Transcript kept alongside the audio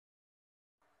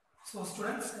So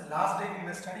students, last day we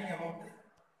were studying about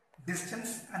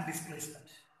distance and displacement.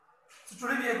 So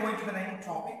today we are going to the new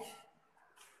topic.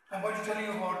 I am going to tell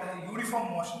you about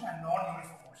uniform motion and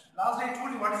non-uniform motion. Last day I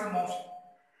told you what is a motion.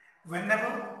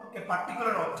 Whenever a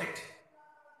particular object,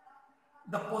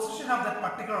 the position of that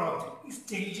particular object is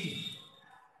changing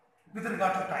with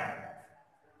regard to time.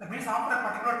 That means after a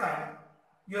particular time,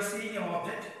 you are seeing an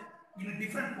object in a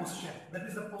different position. That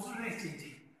means the position is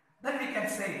changing. Then we can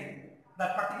say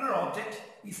that particular object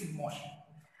is in motion.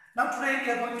 Now today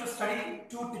we are going to study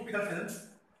two typical films.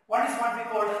 One is what we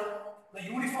call the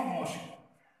uniform motion.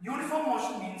 Uniform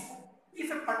motion means if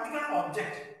a particular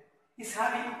object is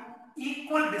having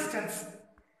equal distance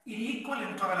in equal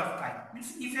interval of time.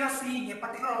 Means if you are seeing a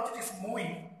particular object is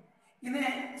moving in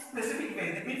a specific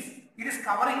way, that means it is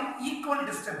covering equal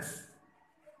distance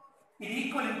in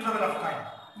equal interval of time.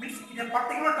 Means in a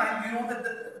particular time you know that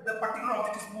the particular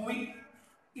object is moving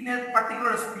in a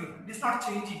particular speed. It is not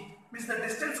changing. Means the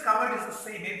distance covered is the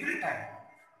same every time.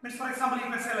 Means for example you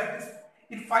can say like this,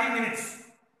 in 5 minutes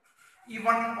if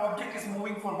one object is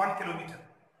moving for 1 kilometer,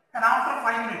 and after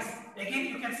 5 minutes again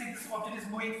you can see this object is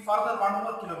moving further 1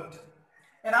 more kilometer,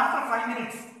 and after 5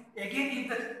 minutes again if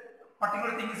that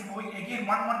particular thing is moving again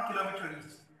 1 kilometer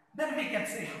each, then we can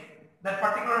say that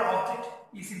particular object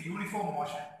is in uniform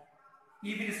motion.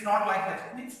 If it is not like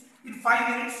that, means in 5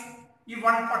 minutes if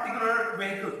one particular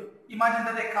vehicle, imagine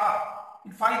that a car,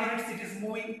 in 5 minutes it is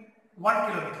moving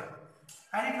 1 kilometer,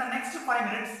 and in the next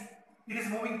 5 minutes it is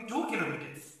moving 2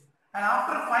 kilometers, and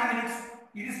after 5 minutes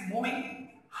it is moving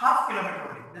half kilometer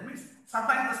only. That means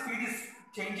sometimes the speed is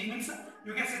changing, means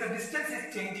you can see the distance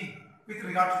is changing with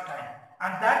regard to time,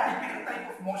 and that typical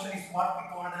type of motion is what we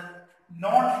call the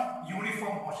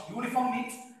non-uniform motion. Uniform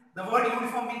means, the word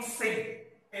uniform means same,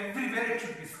 everywhere it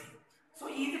should be same. So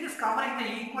if it is covering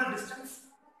the equal distance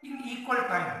in equal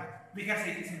time, we can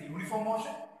say it is in uniform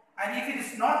motion, and if it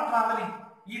is not traveling,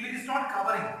 if it is not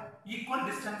covering equal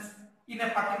distance in a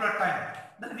particular time,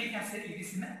 then we can say it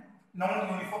is in a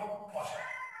non-uniform motion.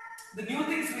 The new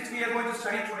things which we are going to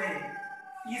study today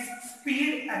is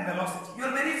speed and velocity. You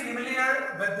are very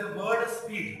familiar with the word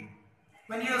speed.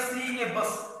 When you are seeing a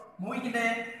bus moving in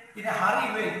a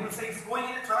hurry way, you will say it's going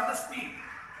in a tremendous speed.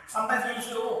 Sometimes you will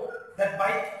say, oh, that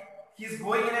bike, he is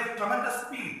going in a tremendous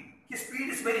speed. His speed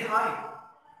is very high.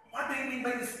 What do you mean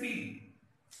by the speed?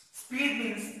 Speed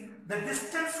means the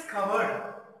distance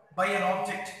covered by an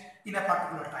object in a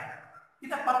particular time.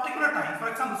 In a particular time, for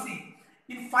example, see,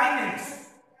 in 5 minutes,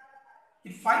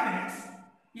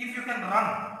 if you can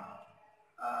run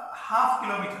half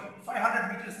kilometer,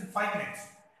 500 meters in 5 minutes,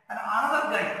 and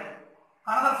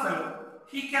another fellow,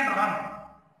 he can run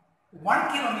 1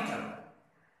 kilometer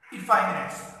in 5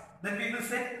 minutes, then we will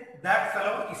say that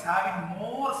fellow is having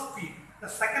more speed. The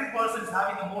second person is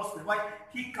having a more speed. Why?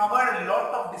 He covered a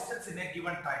lot of distance in a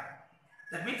given time.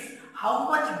 That means how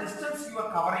much distance you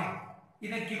are covering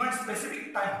in a given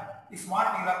specific time is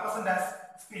what we represent as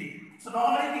speed. So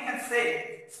normally we can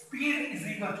say speed is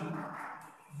equal to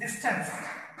distance,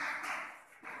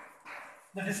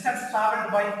 the distance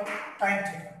traveled by time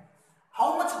taken.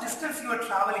 How much distance you are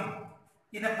traveling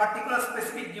in a particular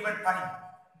specific given time,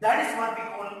 that is what we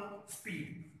call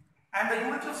speed. And the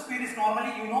unit of speed is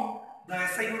normally, you know, the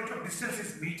SI unit of distance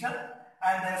is meter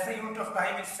and the SI unit of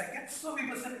time is seconds. So we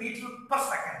will say meter per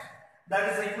second.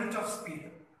 That is the unit of speed.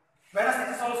 Whereas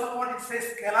it is also called, it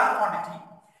says scalar quantity.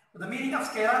 The meaning of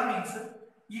scalar means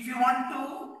if you want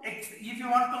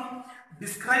to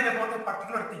describe about a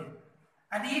particular thing,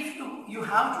 and if you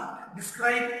have to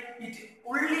describe it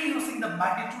only using the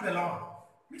magnitude alone,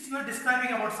 means you are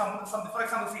describing about something. For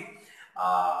example, see,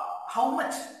 how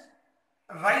much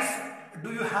rice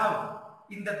do you have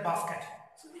in that basket?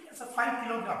 So we can say 5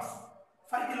 kilograms.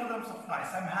 5 kilograms of rice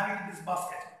I am having in this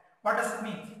basket. What does it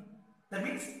mean? That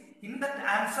means in that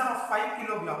answer of 5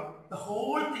 kilograms, the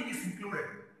whole thing is included.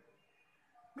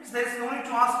 Means there is no need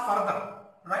to ask further,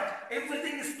 right?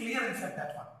 Everything is clear inside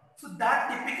that one. So that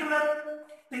particular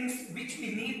things which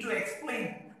we need to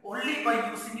explain only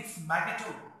by using its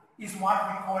magnitude is what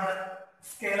we call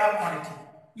scalar quantity.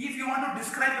 If you want to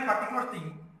describe a particular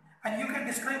thing and you can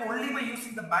describe only by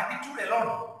using the magnitude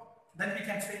alone, then we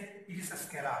can say it is a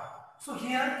scalar. So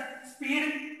here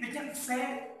speed, we can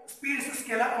say speed is a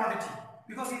scalar quantity,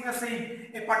 because if you are saying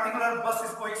a particular bus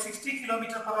is going 60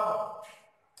 km per hour,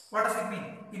 what does it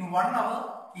mean? In 1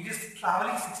 hour it is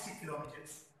traveling 60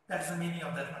 kilometers. That is the meaning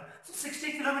of that one. So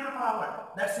 60 km per hour,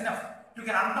 that's enough. You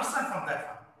can understand from that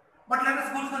one. But let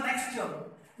us go to the next term,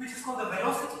 which is called the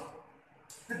velocity.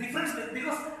 The difference,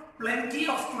 because plenty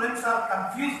of students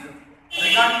are confused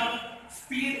regarding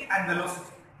speed and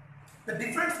velocity. The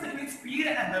difference between speed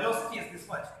and velocity is this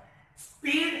much.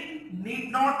 Speed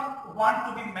need not want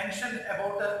to be mentioned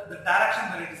about the direction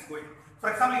where it is going. For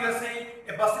example, you are saying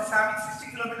a bus is having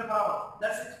 60 km per hour.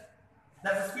 That's it.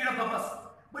 That's the speed of the bus.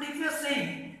 But if you are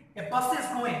saying a bus is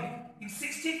going in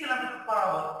 60 km per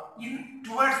hour in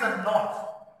towards the north,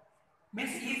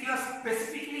 means if you are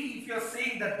specifically if you are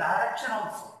saying the direction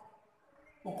also,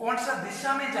 वो कौन सा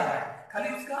दिशा में जा रहा है, खाली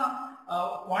उसका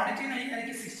quantity नहीं, यानी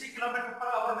कि 60 किलोमीटर पर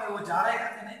आवर में वो जा रहा है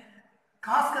करके नहीं,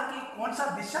 खास करके कौन सा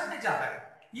दिशा में जा रहा है.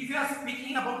 If you are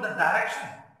speaking about the direction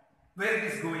where it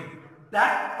is going,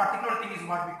 that particular thing is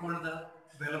what we call the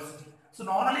velocity. So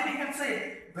normally we can say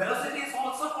velocity is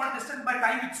also called distance by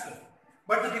time itself,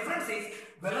 but the difference is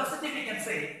velocity we can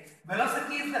say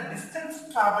velocity is the distance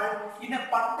traveled in a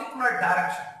particular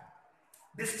direction.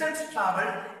 Distance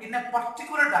traveled in a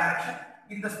particular direction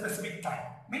in the specific time.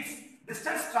 Means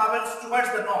distance travels towards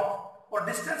the north, or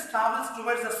distance travels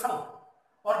towards the south,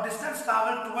 or distance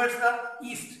travels towards the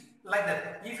east, like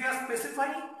that. If you are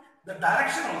specifying the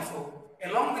direction also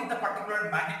along with the particular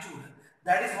magnitude,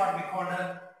 that is what we call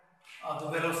the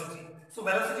velocity. So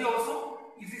velocity also,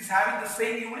 it is having the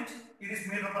same unit, it is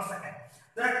meter per second.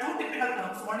 There are two typical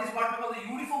terms. One is what we call the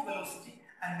uniform velocity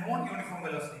and non-uniform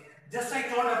velocity. Just I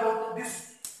told about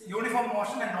this uniform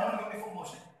motion and non-uniform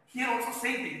motion. Here also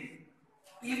same thing.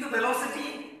 If the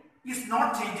velocity is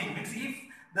not changing, means if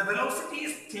the velocity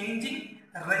is changing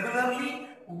regularly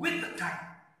with time,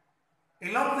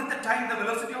 along with the time the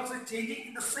velocity also is changing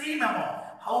in the same amount.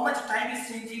 How much time is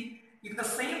changing? In the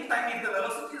same time, if the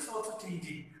velocity is also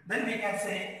changing, then we can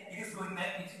say it is going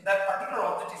that particular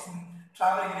object is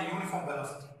traveling in a uniform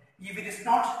velocity. If it is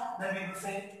not, then we will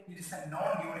say it is a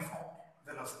non-uniform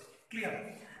velocity.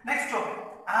 Clear? Next topic,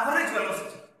 average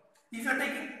velocity. If you are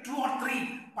taking 2 or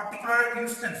 3 particular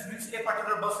instance, means a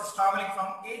particular bus is traveling from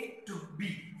A to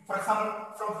B. For example,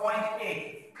 from point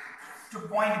A to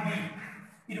point B,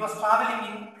 it was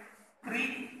traveling in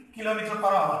 3 km per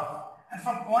hour, and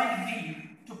from point B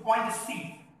to point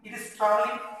C, it is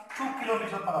traveling 2 km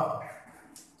per hour.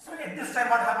 So at this time,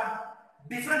 what happened?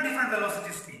 Different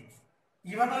velocity speeds.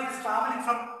 Even though it is traveling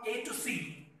from A to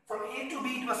C, from A to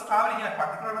B, it was traveling in a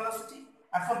particular velocity,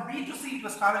 and from B to C, it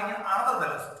was traveling in another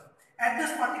velocity. At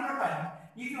this particular time,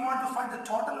 if you want to find the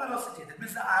total velocity, that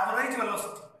means the average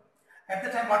velocity, at the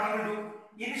time what you will do?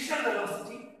 Initial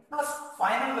velocity plus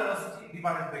final velocity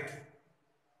divided by 2.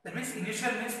 That means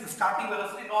initial means the starting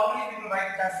velocity. Normally we will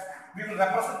write it as, we will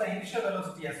represent the initial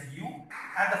velocity as u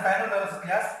and the final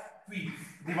velocity as v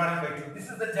divided by 2. This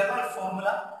is the general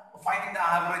formula for finding the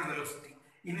average velocity.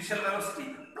 Initial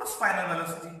velocity plus final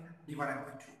velocity divided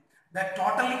by 2. That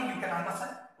totally you can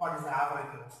understand what is the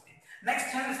average velocity.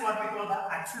 Next term is what we call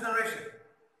the acceleration.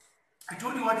 I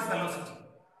told you what is velocity,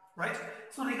 right?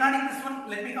 So regarding this one,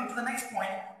 let me come to the next point.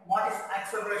 What is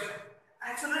acceleration?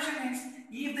 Acceleration means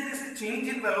if there is a change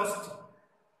in velocity.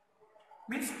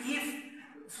 Means if,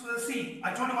 so see,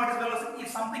 I told you what is velocity. If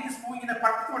something is moving in a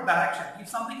particular direction, if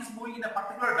something is moving in a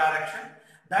particular direction,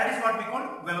 that is what we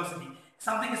call velocity.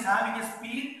 Something is having a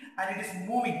speed and it is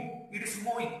moving. It is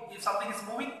moving. If something is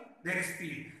moving, there is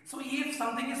speed. So if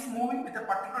something is moving with a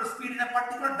particular speed in a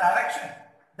particular direction,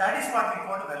 that is what we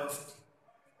call velocity.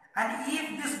 And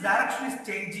if this direction is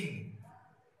changing,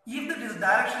 this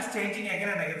direction is changing again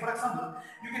and again, for example,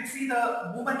 you can see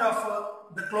the movement of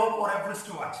the clock or a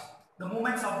wristwatch, the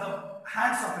movements of the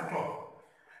hands of the clock.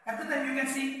 And then you can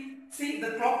see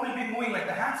the clock will be moving, like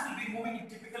the hands will be moving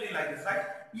typically like this, right?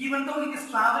 Even though it is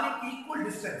traveling equal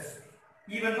distance,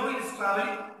 even though it is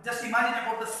traveling, just imagine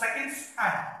about the seconds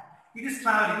hand. It is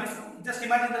traveling, just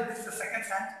imagine that this is the second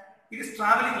hand, it is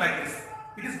traveling like this,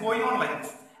 it is going on like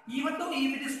this. Even though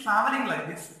if it is traveling like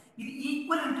this, in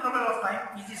equal interval of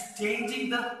time, it is changing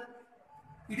the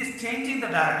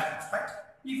directions, right?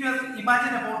 If you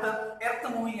imagine about the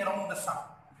earth moving around the sun,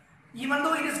 even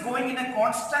though it is going in a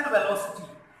constant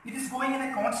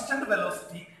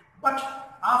velocity, but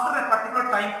after a particular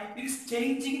time, it is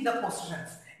changing the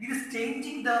positions, it is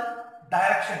changing the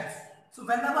directions. So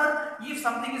whenever, if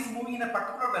something is moving in a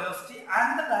particular velocity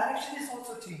and the direction is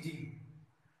also changing,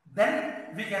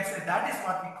 then we can say that is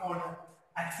what we call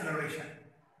acceleration.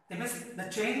 That means the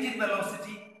change in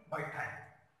velocity by time.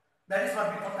 That is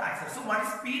what we call the acceleration. So what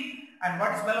is speed and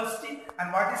what is velocity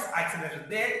and what is acceleration?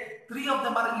 Three of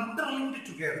them are interlinked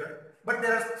together, but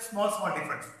there are small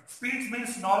difference. Speed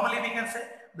means normally we can say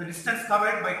the distance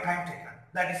covered by time taken.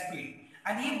 That is speed.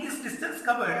 And if this distance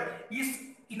covered is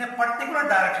in a particular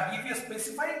direction, if you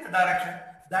specify the direction,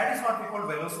 that is what we call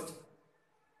velocity.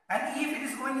 And if it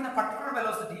is going in a particular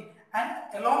velocity and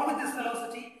along with this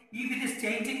velocity, if it is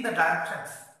changing the directions,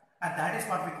 and that is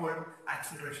what we call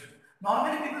acceleration.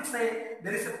 Normally people say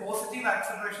there is a positive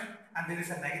acceleration and there is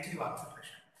a negative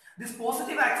acceleration. This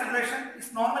positive acceleration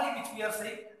is normally which we are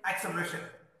saying acceleration.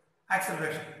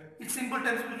 Acceleration. In simple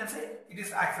terms we can say it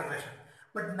is acceleration.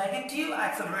 But negative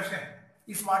acceleration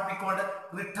is what we call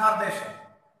retardation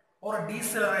or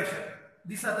deceleration.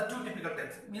 These are the two typical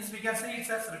terms. Means we can say it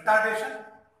as retardation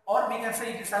or we can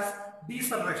say it is as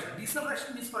deceleration.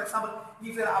 Deceleration means, for example,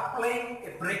 if you are applying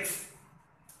a brakes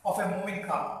of a moving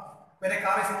car. When a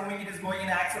car is moving, it is going in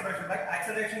acceleration, right?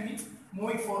 Acceleration means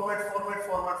moving forward, forward,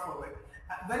 forward, forward.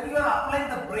 When you are applying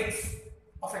the brakes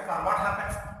of a car, what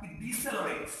happens? It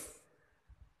decelerates.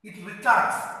 It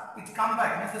retards. It comes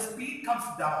back. Means the speed comes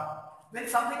down. When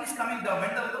something is coming down,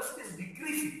 when the velocity is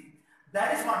decreasing,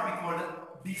 that is what we call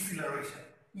deceleration.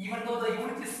 Even though the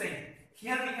unit is same.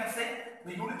 Here we can say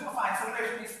the unit of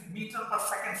acceleration is meter per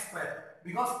second square.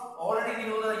 Because already we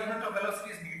know the unit of velocity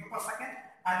is meter per second.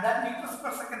 And that meters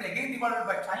per second again divided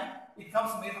by time, it comes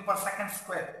meter per second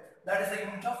square. That is the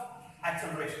unit of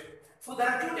acceleration. So there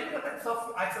are two different types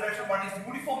of acceleration. One is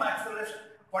uniform acceleration,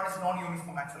 one is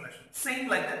non-uniform acceleration. Same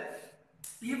like that.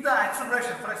 If the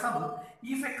acceleration, for example,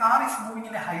 if a car is moving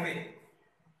in a highway,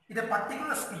 in a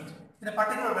particular speed, in a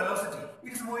particular velocity,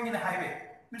 it is moving in a highway.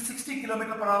 With 60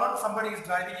 km per hour, somebody is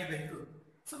driving a vehicle.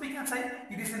 So we can say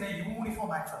it is in a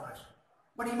uniform acceleration.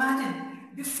 But imagine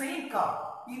this same car,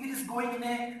 if it is going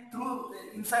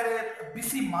inside a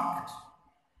busy market,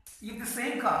 if the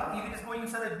same car, if it is going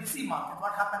inside a busy market,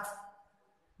 what happens?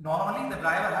 Normally the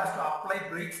driver has to apply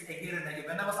brakes again and again.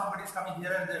 Whenever somebody is coming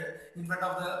here and there in front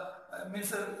of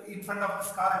the in front of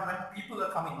this car, and when people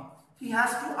are coming, he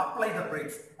has to apply the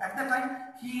brakes. At that time,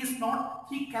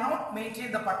 he cannot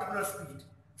maintain the particular speed.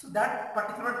 So that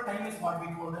particular time is what we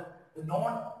call the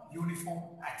non-uniform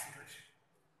acceleration.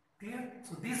 Clear?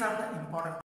 So these are the important